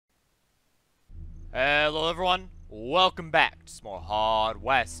Hello everyone, welcome back to some more Hard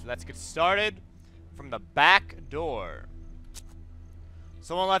West. Let's get started from the back door.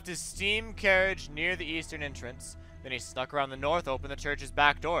 Someone left his steam carriage near the eastern entrance, then he snuck around the north, opened the church's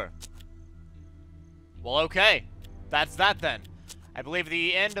back door. Well, okay, that's that then. I believe at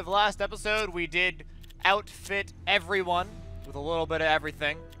the end of last episode we did outfit everyone with a little bit of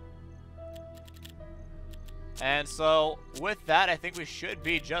everything. And so, with that, I think we should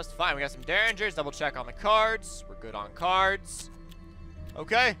be just fine. We got some derringers, double check on the cards. We're good on cards.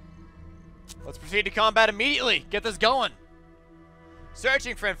 Okay. Let's proceed to combat immediately. Get this going.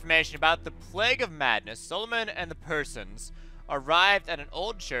 Searching for information about the Plague of Madness, Solomon and the persons arrived at an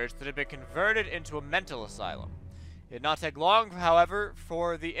old church that had been converted into a mental asylum. It did not take long, however,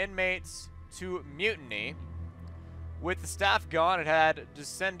 for the inmates to mutiny. With the staff gone, it had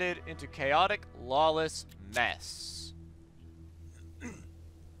descended into chaotic, lawless mess.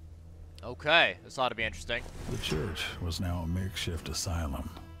 Okay, this ought to be interesting. The church was now a makeshift asylum,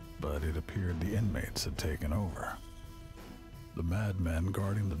 but it appeared the inmates had taken over. The madmen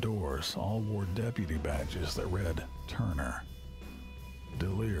guarding the doors all wore deputy badges that read Turner.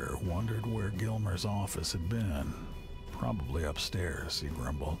 Delir wondered where Gilmer's office had been. Probably upstairs, he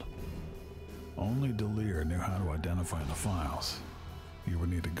grumbled. Only Delir knew how to identify the files. He would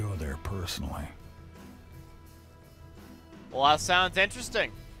need to go there personally. Well, that sounds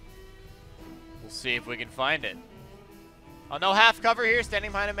interesting. We'll see if we can find it. Oh, no half cover here,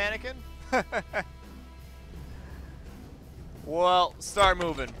 standing behind a mannequin? Well, start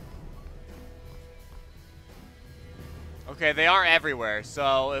moving. Okay, they are everywhere,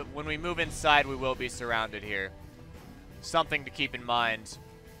 so when we move inside, we will be surrounded here. Something to keep in mind.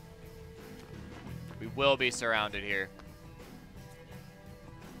 We will be surrounded here.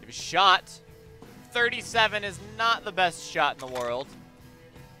 Give a shot. 37 is not the best shot in the world.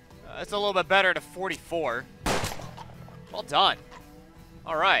 It's a little bit better to 44. Well done.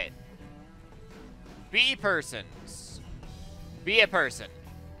 Alright. Be persons. Be a person.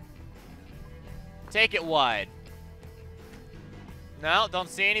 Take it wide. No, don't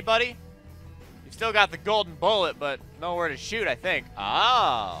see anybody? You've still got the golden bullet, but nowhere to shoot, I think.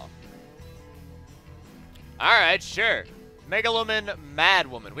 Oh. Alright, sure. Megaloman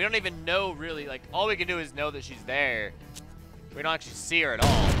Madwoman. We don't even know, really, like, all we can do is know that she's there. We don't actually see her at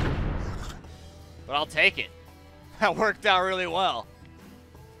all. But I'll take it. That worked out really well.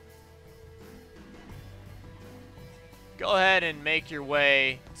 Go ahead and make your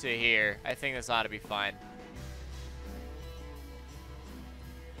way to here. I think this ought to be fine.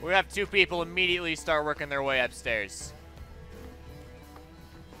 We have two people immediately start working their way upstairs.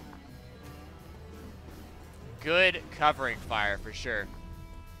 Good covering fire for sure.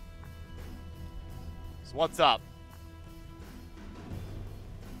 So what's up?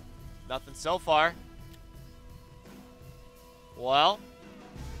 Nothing so far. Well,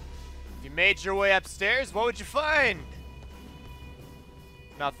 if you made your way upstairs, what would you find?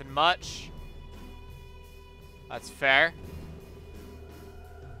 Nothing much. That's fair.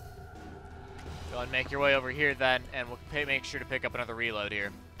 Go and make your way over here then, and we'll make sure to pick up another reload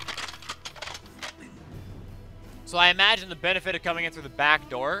here. So I imagine the benefit of coming in through the back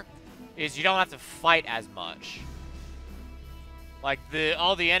door is you don't have to fight as much. Like,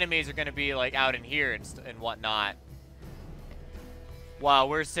 all the enemies are going to be, like, out in here and whatnot. While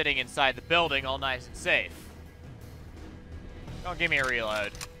we're sitting inside the building all nice and safe. Don't give me a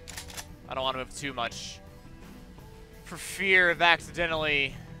reload. I don't want to move too much for fear of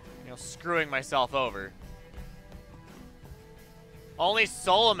accidentally, screwing myself over. Only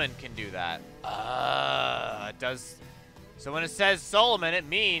Solomon can do that. It does. So when it says Solomon, it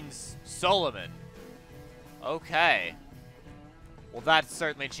means Solomon. Okay. Well, that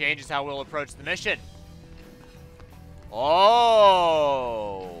certainly changes how we'll approach the mission.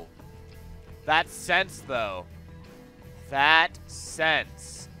 Oh. That sense, though. That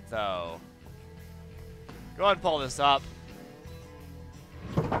sense, though. Go ahead and pull this up.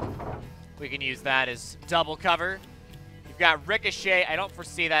 We can use that as double cover. You've got Ricochet. I don't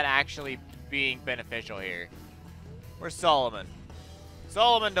foresee that actually being beneficial here. Where's Solomon?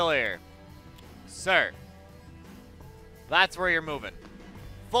 Solomon Delir. Sir. That's where you're moving.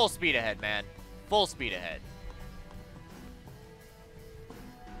 Full speed ahead, man. Full speed ahead.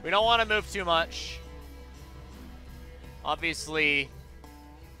 We don't want to move too much. Obviously,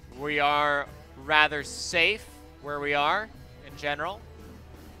 we are rather safe where we are in general.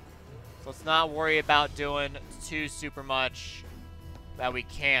 So let's not worry about doing too super much that we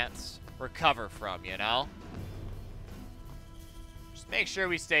can't recover from, Just make sure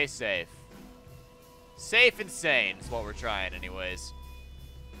we stay safe. Safe and sane is what we're trying anyways.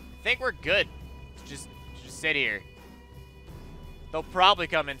 I think we're good. just sit here. They'll probably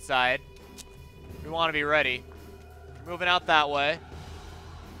come inside. We want to be ready. We're moving out that way.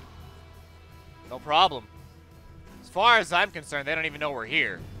 No problem. As far as I'm concerned, they don't even know we're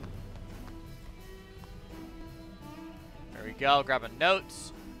here. There we go. Grabbing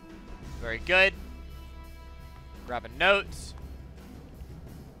notes. Very good. Grabbing notes.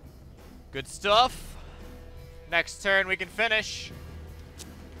 Good stuff. Next turn we can finish.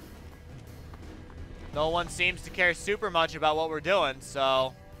 No one seems to care super much about what we're doing,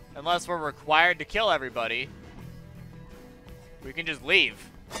 so unless we're required to kill everybody, we can just leave.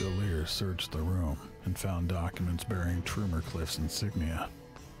 Delir searched the room and found documents bearing Trumercliff's insignia.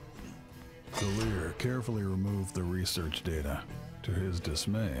 Delir carefully removed the research data. To his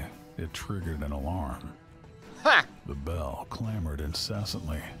dismay, it triggered an alarm. Ha! The bell clamored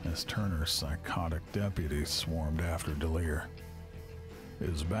incessantly as Turner's psychotic deputies swarmed after Delir.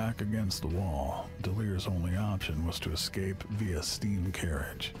 His back against the wall, Delir's only option was to escape via steam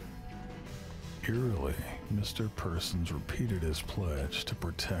carriage. Eerily, Mr. Persons repeated his pledge to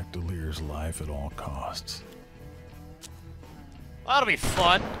protect Delir's life at all costs. That'll be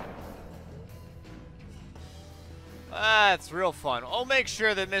fun. That's real fun. I'll make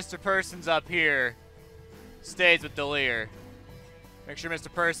sure that Mr. Persons up here stays with Delir. Make sure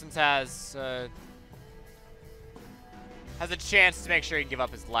Mr. Persons has a chance to make sure he can give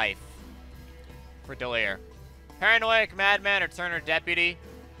up his life for Delir. Paranoid Madman or Turner Deputy.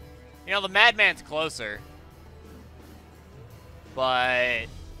 You know, the Madman's closer. But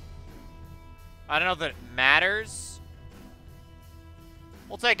I don't know that it matters.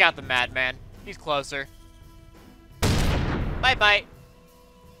 We'll take out the Madman. He's closer. Bye-bye.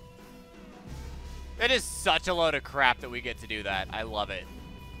 It is such a load of crap that we get to do that. I love it.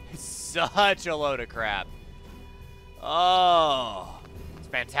 It's such a load of crap. Oh, it's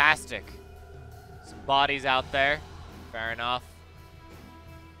fantastic. Some bodies out there. Fair enough.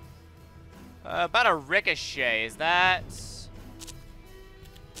 About a ricochet, is that?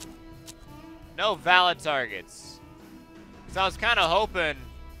 No valid targets. So I was kind of hoping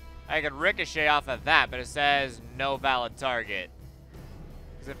I could ricochet off of that, but it says no valid target.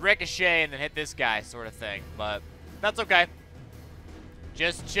 Because it ricochet and then hit this guy sort of thing, but that's okay.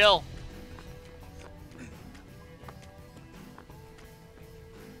 Just chill.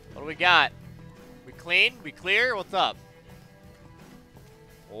 What do we got? We clean? We clear? What's up?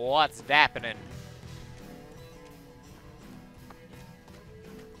 What's happening?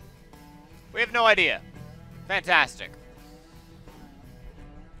 We have no idea. Fantastic.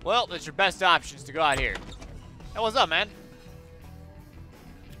 Well, that's your best options to go out here. Hey, what's up, man?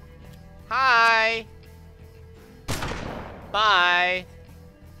 Hi. Bye.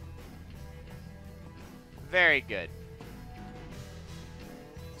 Very good.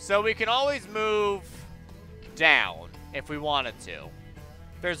 So we can always move down if we wanted to.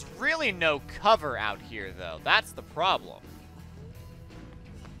 There's really no cover out here, though. That's the problem.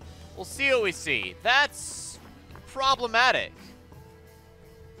 We'll see what we see. That's problematic.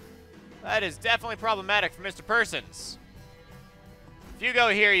 That is definitely problematic for Mr. Persons. If you go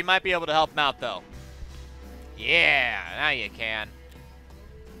here, you might be able to help him out, though. Yeah, now you can.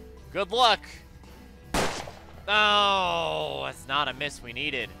 Good luck. Oh, that's not a miss we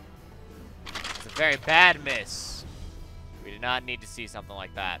needed. It's a very bad miss. We did not need to see something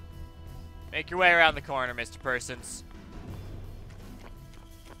like that. Make your way around the corner, Mr. Persons.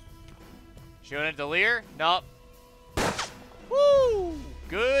 Shooting at Delir? Nope. Woo!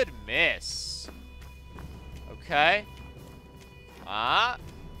 Good miss. Okay. Ah.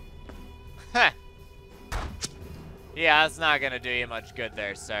 Heh. Yeah, that's not gonna do you much good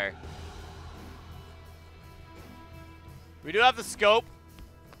there, sir. We do have the scope.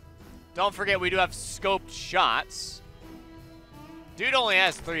 Don't forget we do have scoped shots. Dude only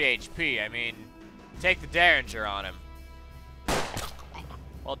has 3 HP. I mean, take the Derringer on him.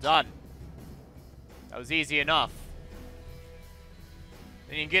 Well done. That was easy enough.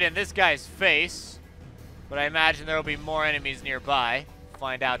 Then you can get in this guy's face. But I imagine there will be more enemies nearby.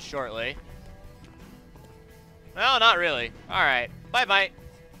 Find out shortly. No, not really. Alright. Bye-bye.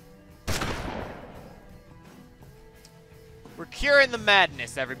 We're curing the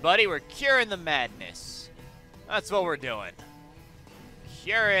madness, everybody. We're curing the madness. That's what we're doing.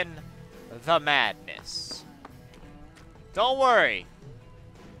 Curing the madness. Don't worry.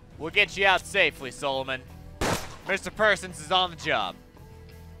 We'll get you out safely, Solomon. Mr. Persons is on the job.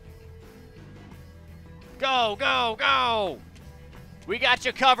 Go, go, go! We got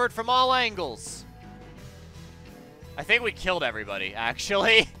you covered from all angles. I think we killed everybody,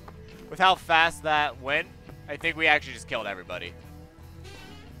 actually. With how fast that went, I think we actually just killed everybody.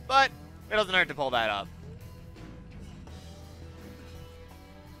 But It doesn't hurt to pull that up.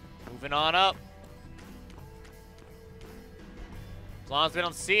 Moving on up. As long as we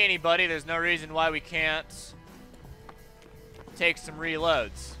don't see anybody, there's no reason why we can't take some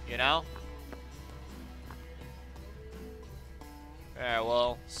reloads, you know? Alright,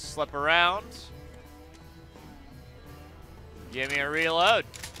 we'll slip around. Give me a reload.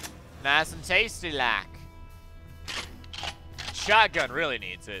 Nice and tasty like. Shotgun really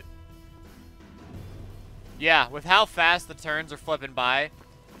needs it. Yeah, with how fast the turns are flipping by,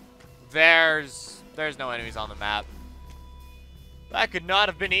 there's no enemies on the map. That could not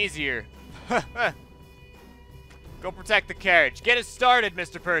have been easier. Go protect the carriage. Get it started,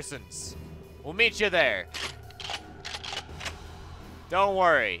 Mr. Persons. We'll meet you there. Don't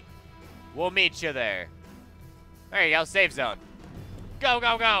worry. We'll meet you there. There you go, save zone. Go,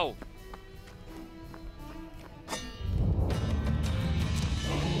 go, go!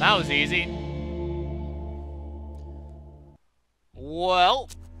 That was easy. Well,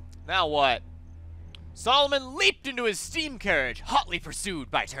 now what? Solomon leaped into his steam carriage, hotly pursued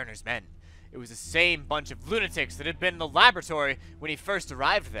by Turner's men. It was the same bunch of lunatics that had been in the laboratory when he first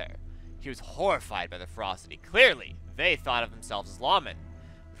arrived there. He was horrified by the ferocity. Clearly, they thought of themselves as lawmen.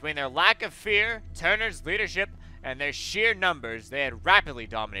 Between their lack of fear, Turner's leadership, and their sheer numbers, they had rapidly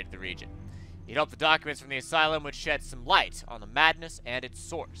dominated the region. He'd hoped the documents from the asylum would shed some light on the madness and its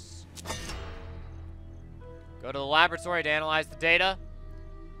source. Go to the laboratory to analyze the data.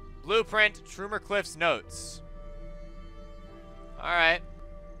 Blueprint, Trumercliff's notes. Alright.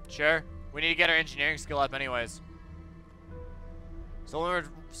 Sure. We need to get our engineering skill up anyways.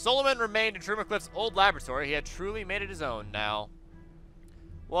 Solomon remained in Trumercliff's old laboratory. He had truly made it his own now.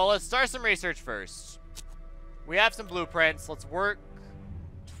 Well, let's start some research first. We have some blueprints. Let's work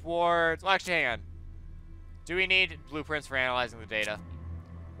towards... Well, actually, hang on. Do we need blueprints for analyzing the data?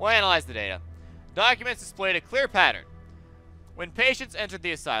 We'll analyze the data. Documents displayed a clear pattern. When patients entered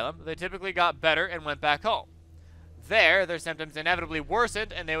the asylum, they typically got better and went back home. There, their symptoms inevitably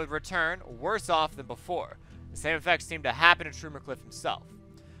worsened, and they would return worse off than before. The same effect seemed to happen to Trumercliff himself.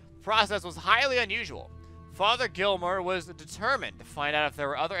 The process was highly unusual. Father Gilmore was determined to find out if there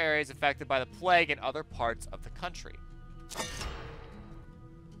were other areas affected by the plague in other parts of the country.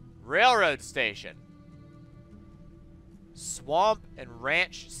 Railroad station. Swamp and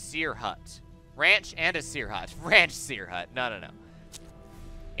ranch sear hut. Ranch and a sear hut. Ranch sear hut. No, no, no.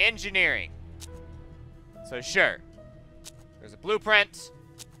 Engineering. So sure. There's a blueprint.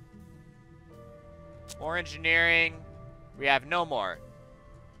 More engineering. We have no more.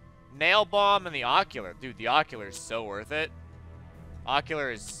 Nail bomb and the ocular. Dude, the ocular is so worth it.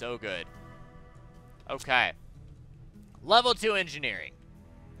 Ocular is so good. Okay. Level 2 engineering.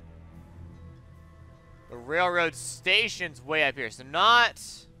 The railroad station's way up here. So not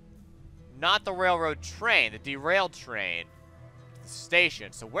the railroad train, the derailed train. The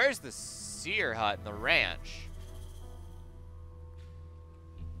station. So where's the sear hut and the ranch?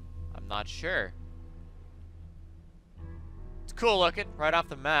 I'm not sure. It's cool looking, right off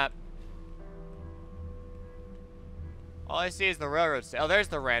the map. All I see is the railroad station. Oh, there's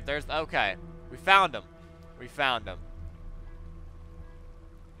the ranch. Okay. We found him. We found him.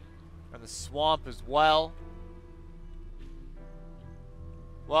 And the swamp as well.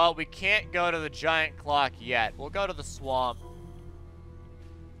 Well, we can't go to the giant clock yet. We'll go to the swamp.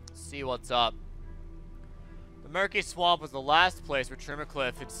 See what's up. The murky swamp was the last place where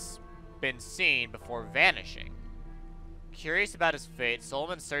Trumercliff had been seen before vanishing. Curious about his fate,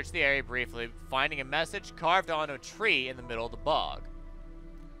 Solomon searched the area briefly, finding a message carved onto a tree in the middle of the bog.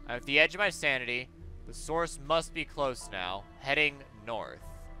 I'm at the edge of my sanity. The source must be close now, heading north.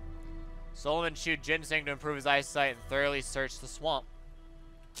 Solomon chewed ginseng to improve his eyesight and thoroughly searched the swamp.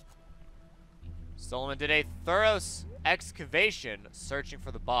 Solomon did a thorough excavation searching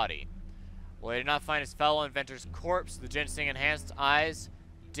for the body. While he did not find his fellow inventor's corpse, the ginseng-enhanced eyes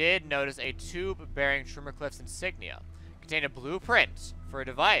did notice a tube bearing Trumercliff's insignia. Contained a blueprint for a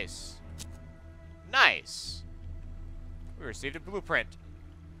device. Nice. We received a blueprint.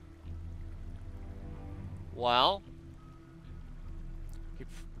 Well,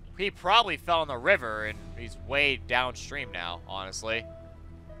 he probably fell in the river and he's way downstream now, honestly.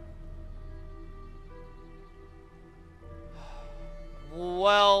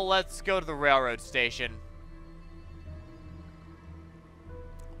 Well, let's go to the railroad station.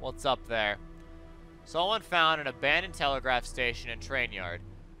 What's up there? Someone found an abandoned telegraph station and train yard.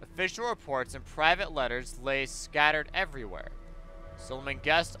 Official reports and private letters lay scattered everywhere. Solomon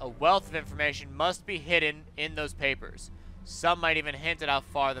guessed a wealth of information must be hidden in those papers. Some might even hint at how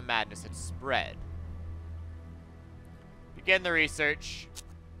far the madness had spread. Begin the research.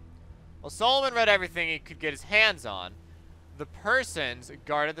 Well, Solomon read everything he could get his hands on. The persons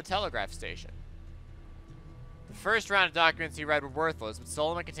guarded the telegraph station. The first round of documents he read were worthless, but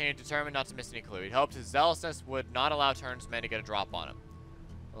Solomon continued determined not to miss any clue. He hoped his zealousness would not allow Turn's men to get a drop on him.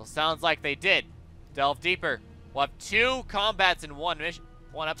 Well, sounds like they did. Delve deeper. We'll have 2 combats in one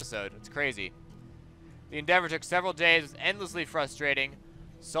episode. It's crazy. The endeavor took several days, was endlessly frustrating.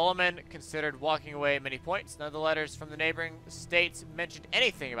 Solomon considered walking away at many points. None of the letters from the neighboring states mentioned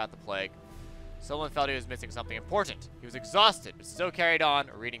anything about the plague. Solomon felt he was missing something important. He was exhausted, but still carried on,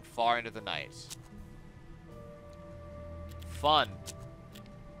 reading far into the night. Fun.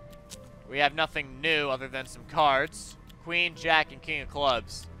 We have nothing new other than some cards. Queen, Jack, and King of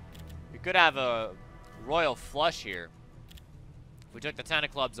Clubs. We could have a royal flush here. If we took the 10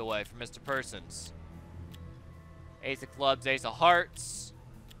 of Clubs away from Mr. Persons. Ace of Clubs, Ace of Hearts.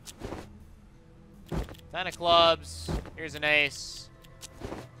 10 of Clubs. Here's an Ace.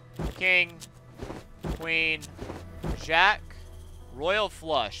 King. Queen. Jack. Royal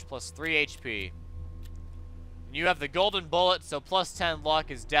Flush, plus 3 HP. You have the golden bullet, so plus 10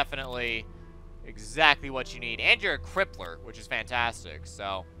 luck is definitely exactly what you need. And you're a crippler, which is fantastic,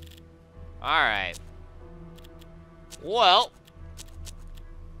 so. Alright. Well.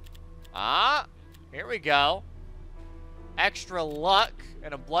 Here we go. Extra luck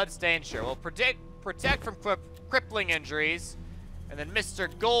and a bloodstained shirt. Well, protect from crippling injuries. And then Mr.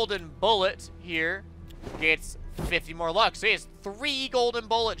 Golden Bullet here gets 50 more luck. So he has 3 golden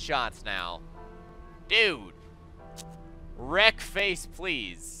bullet shots now. Dude. Wreck face,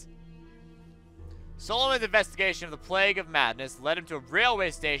 please. Solomon's investigation of the Plague of Madness led him to a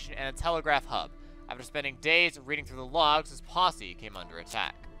railway station and a telegraph hub. After spending days reading through the logs, his posse came under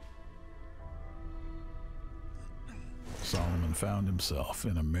attack. Solomon found himself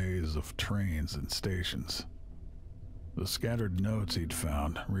in a maze of trains and stations. The scattered notes he'd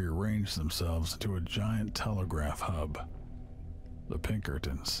found rearranged themselves into a giant telegraph hub. The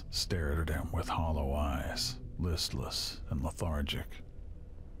Pinkertons stared at him with hollow eyes, listless and lethargic.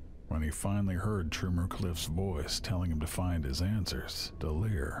 When he finally heard Trumercliff's voice telling him to find his answers,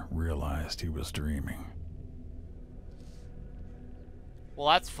 Delir realized he was dreaming. Well,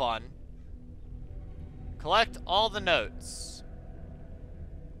 that's fun. Collect all the notes.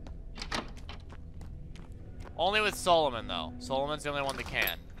 Only with Solomon, though. Solomon's the only one that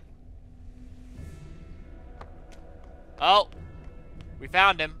can. Oh! We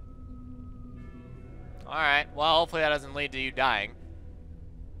found him. Alright, well, hopefully that doesn't lead to you dying.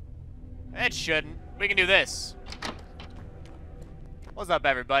 It shouldn't. We can do this. What's up,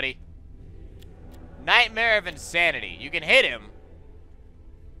 everybody? Nightmare of Insanity. You can hit him,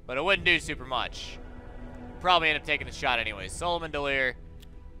 but it wouldn't do super much. Probably end up taking the shot anyway. Solomon Delir,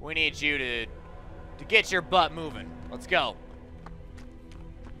 we need you to get your butt moving. Let's go.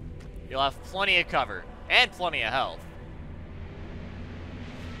 You'll have plenty of cover and plenty of health.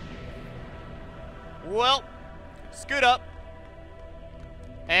 Well, scoot up.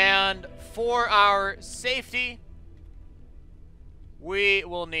 And for our safety, we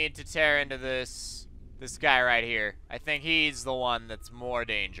will need to tear into this guy right here. I think he's the one that's more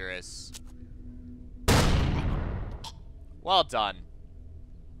dangerous. Well done.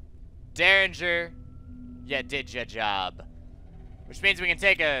 Derringer, you did your job. Which means we can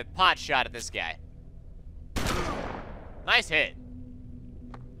take a pot shot at this guy. Nice hit.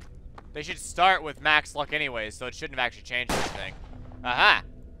 They should start with max luck anyways, so it shouldn't have actually changed anything. Aha!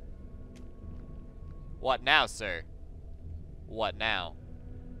 What now, sir? What now?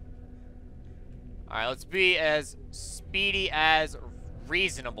 Alright, let's be as speedy as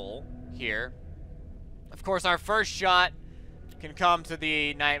reasonable here. Of course, our first shot can come to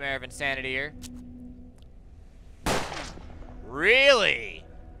the Nightmare of Insanity here. Really?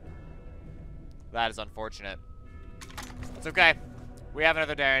 That is unfortunate. It's okay. We have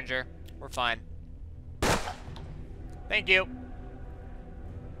another Derringer. We're fine. Thank you.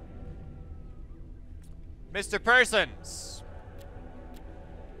 Mr. Persons.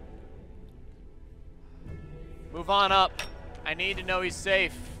 Move on up. I need to know he's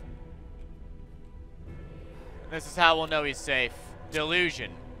safe. This is how we'll know he's safe.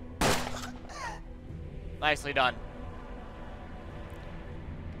 Delusion. Nicely done.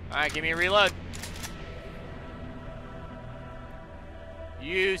 Alright, give me a reload.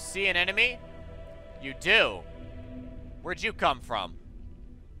 You see an enemy? You do. Where'd you come from?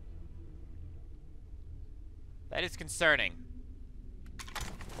 That is concerning.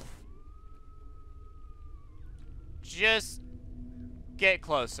 Just get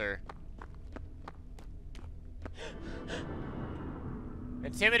closer.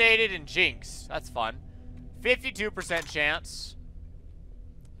 Intimidated and Jinx. That's fun. 52% chance.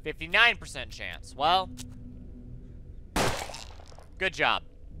 59% chance. Well, good job.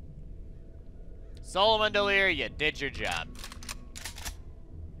 Solomon Delir, you did your job.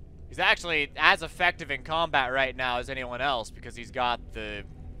 He's actually as effective in combat right now as anyone else because he's got the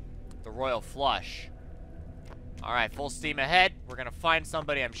Royal Flush. Alright, full steam ahead. We're gonna find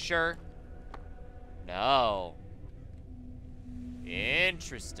somebody, I'm sure. No.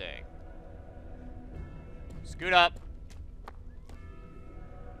 Interesting. Scoot up.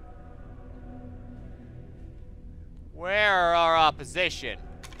 Where are our opposition?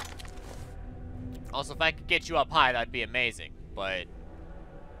 Also, if I could get you up high, that'd be amazing. But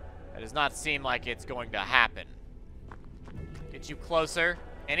that does not seem like it's going to happen. Get you closer.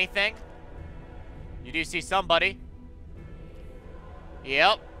 Anything? You do see somebody.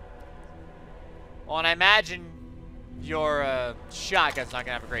 Yep. Well, and I imagine your shotgun's not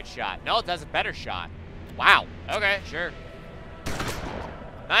gonna have a great shot. No, it does a better shot. Wow. Okay, sure.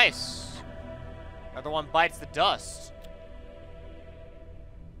 Nice. Another one bites the dust.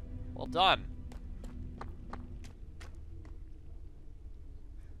 Well done.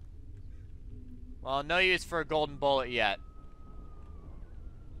 Well, no use for a golden bullet yet.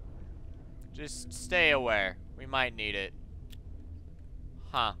 Just stay aware. We might need it.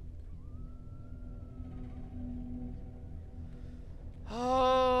 Huh.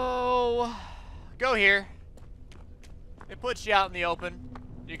 Oh. Go here. It puts you out in the open.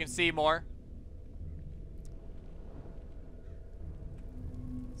 You can see more.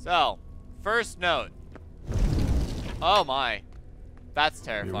 So, first note. Oh my. That's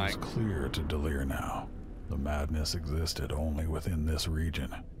terrifying. It was clear to Delir now. The madness existed only within this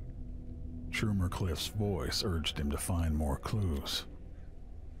region. Trumercliff's voice urged him to find more clues.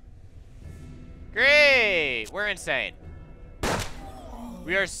 Great! We're insane.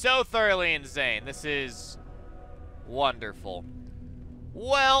 We are so thoroughly insane. This is wonderful.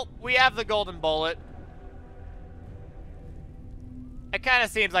 Well, we have the golden bullet. It kind of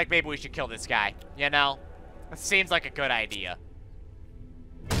seems like maybe we should kill this guy, you know? It seems like a good idea.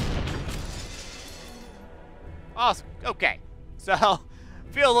 Awesome. Okay. So,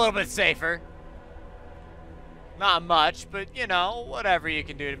 feel a little bit safer. Not much, but, you know, whatever you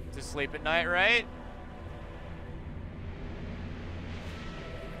can do to sleep at night, right?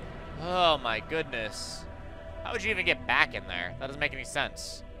 Oh, my goodness. How would you even get back in there? That doesn't make any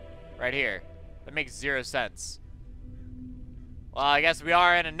sense. Right here. That makes 0 sense. Well, I guess we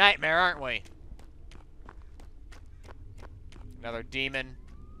are in a nightmare, aren't we? Another demon.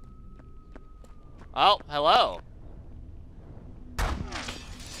 Oh, hello.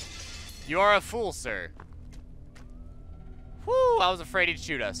 You are a fool, sir. Whew, I was afraid he'd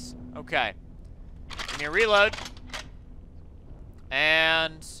shoot us. Okay. Give me a reload.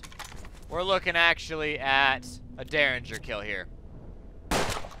 And we're looking actually at a Derringer kill here.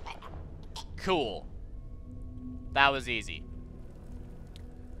 Cool. That was easy.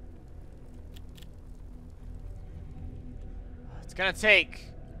 It's gonna take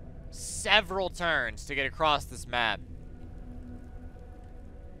several turns to get across this map.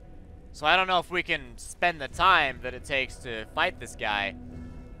 So I don't know if we can spend the time that it takes to fight this guy.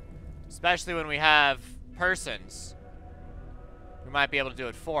 Especially when we have persons who might be able to do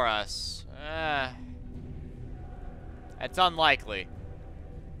it for us. It's unlikely.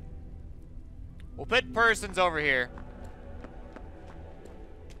 We'll put persons over here.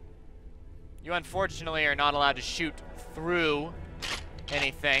 You unfortunately are not allowed to shoot through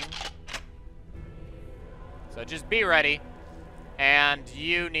anything. So just be ready. And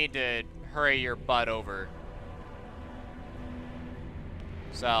you need to hurry your butt over.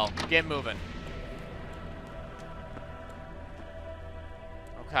 So, get moving.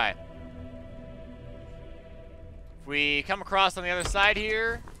 Okay. If we come across on the other side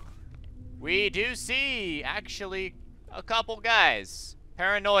here, we do see, actually, a couple guys.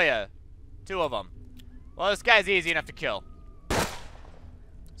 Paranoia. 2 of them. Well, this guy's easy enough to kill.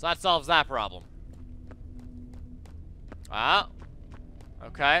 So that solves that problem. Ah.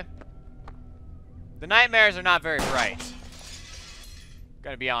 Okay. The nightmares are not very bright.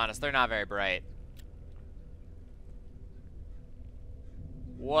 Gotta be honest, they're not very bright.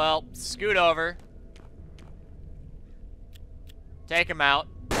 Well, scoot over. Take him out.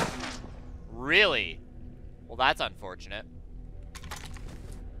 Really? Well, that's unfortunate.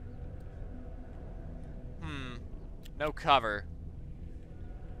 No cover.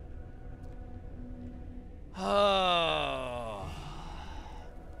 Oh.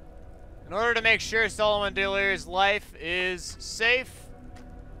 In order to make sure Solomon Delir's life is safe,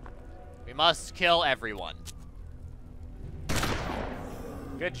 we must kill everyone.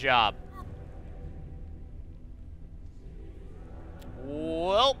 Good job.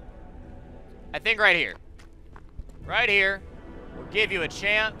 Well, I think right here. Right here will give you a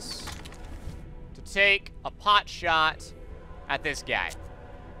chance to take a pot shot at this guy.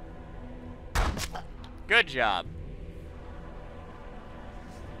 Good job.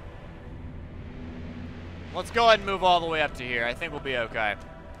 Let's go ahead and move all the way up to here. I think we'll be okay.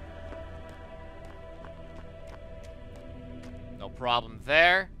 No problem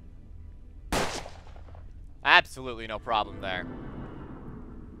there. Absolutely no problem there.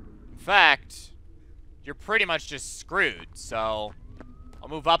 In fact, you're pretty much just screwed, so I'll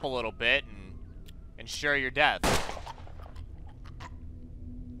move up a little bit and ensure your death.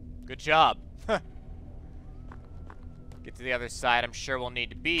 Good job. Get to the other side. I'm sure we'll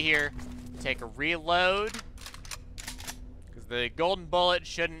need to be here. Take a reload. Because the golden bullet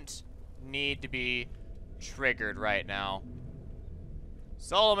shouldn't need to be triggered right now.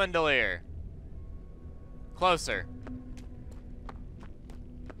 Solomon Delir. Closer.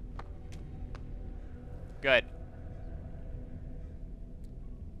 Good.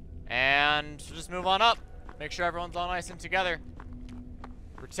 And we'll just move on up. Make sure everyone's all nice and together.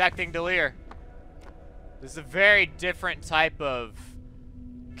 Protecting Delir. This is a very different type of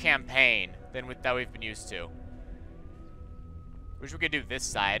campaign than that we've been used to. Wish we could do this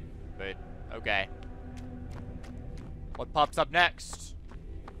side, but okay. What pops up next?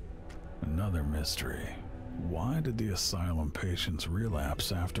 Another mystery. Why did the asylum patients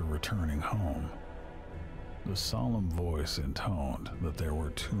relapse after returning home? The solemn voice intoned that there were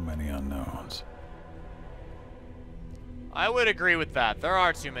too many unknowns. I would agree with that. There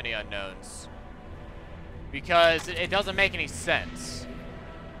are too many unknowns. Because it doesn't make any sense.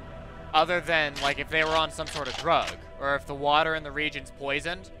 Other than, like, if they were on some sort of drug. Or if the water in the region's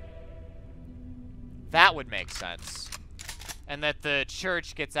poisoned. That would make sense. And that the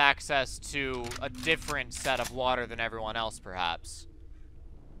church gets access to a different set of water than everyone else, perhaps.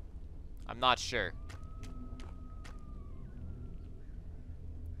 I'm not sure.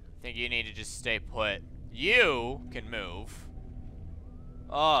 I think you need to just stay put. You can move.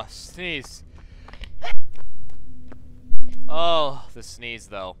 Oh, sneeze. Oh, the sneeze,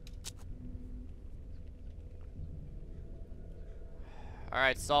 though.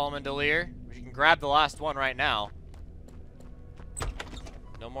 Alright, Solomon Delir. We can grab the last one right now.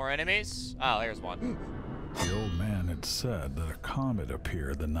 No more enemies? Oh, here's one. The old man had said that a comet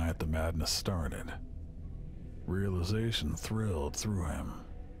appeared the night the madness started. Realization thrilled through him.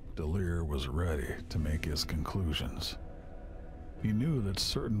 Delir was ready to make his conclusions. He knew that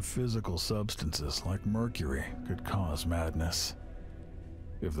certain physical substances like mercury could cause madness.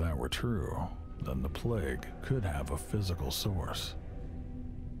 If that were true, then the plague could have a physical source.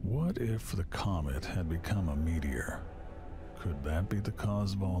 What if the comet had become a meteor? Could that be the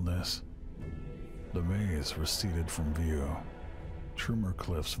cause of all this? The maze receded from view.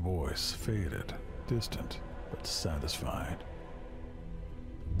 Trumercliff's voice faded, distant but satisfied.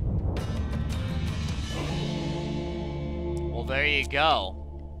 Well, there you go.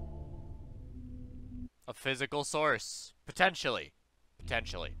 A physical source. Potentially.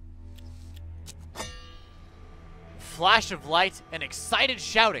 Potentially. Flash of light and excited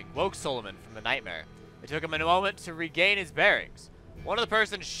shouting woke Solomon from the nightmare. It took him a moment to regain his bearings. One of the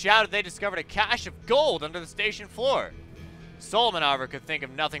persons shouted they discovered a cache of gold under the station floor. Solomon, however, could think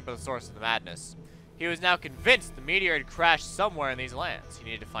of nothing but the source of the madness. He was now convinced the meteor had crashed somewhere in these lands. He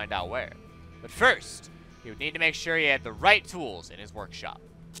needed to find out where. But first, he would need to make sure he had the right tools in his workshop.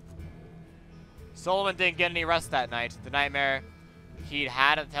 Solomon didn't get any rest that night. The nightmare he'd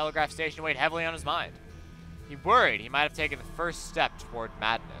had at the telegraph station weighed heavily on his mind. He worried he might have taken the first step toward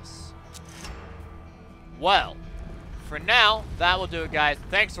madness. Well, for now, that will do it, guys.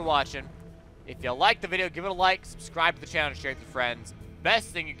 Thanks for watching. If you liked the video, give it a like, subscribe to the channel, and share it with your friends. Best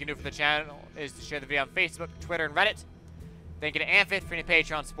thing you can do for the channel is to share the video on Facebook, Twitter, and Reddit. Thank you to Amphith for any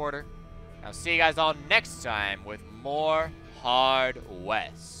Patreon supporter. I'll see you guys all next time with more Hard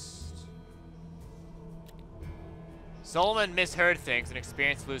West. Solomon misheard things and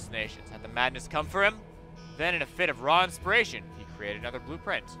experienced hallucinations. Had the madness come for him? Then, in a fit of raw inspiration, he created another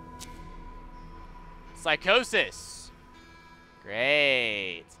blueprint. Psychosis.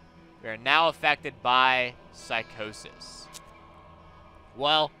 Great. We are now affected by psychosis.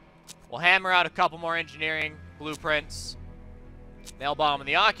 Well, we'll hammer out a couple more engineering blueprints. Nail bomb in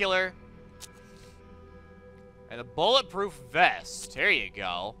the ocular. And the bulletproof vest. There you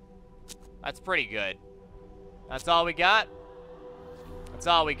go. That's pretty good. That's all we got? That's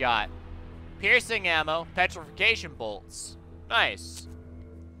all we got. Piercing ammo, petrification bolts. Nice.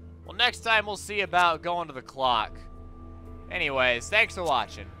 Well, next time we'll see about going to the clock. Anyways, thanks for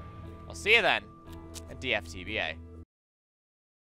watching. I'll see you then, and DFTBA.